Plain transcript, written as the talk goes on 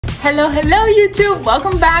Hello YouTube,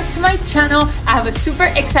 welcome back to my channel. I have a super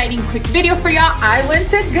exciting quick video for y'all. I went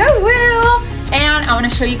to Goodwill and I want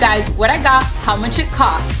to show you guys what I got, how much it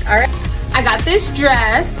cost. All right, I got this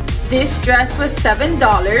dress. This dress was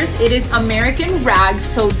 $7. It is American rag,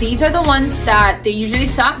 so these are the ones that they usually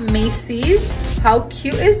sell at Macy's. How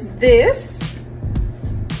cute is this?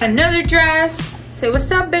 Another dress. Say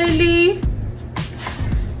what's up, Bailey.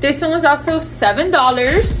 This one was also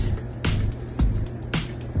 $7.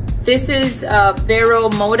 This is Vero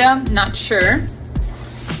Moda, not sure.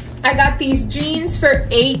 I got these jeans for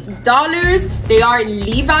 $8. They are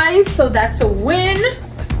Levi's, so that's a win.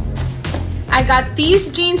 I got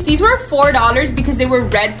these jeans. These were $4 because they were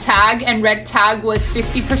red tag, and red tag was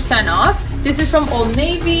 50% off. This is from Old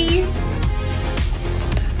Navy.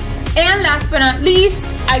 And last but not least,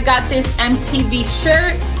 I got this MTV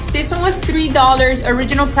shirt. This one was $3.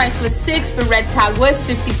 Original price was $6, but red tag was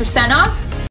 50% off.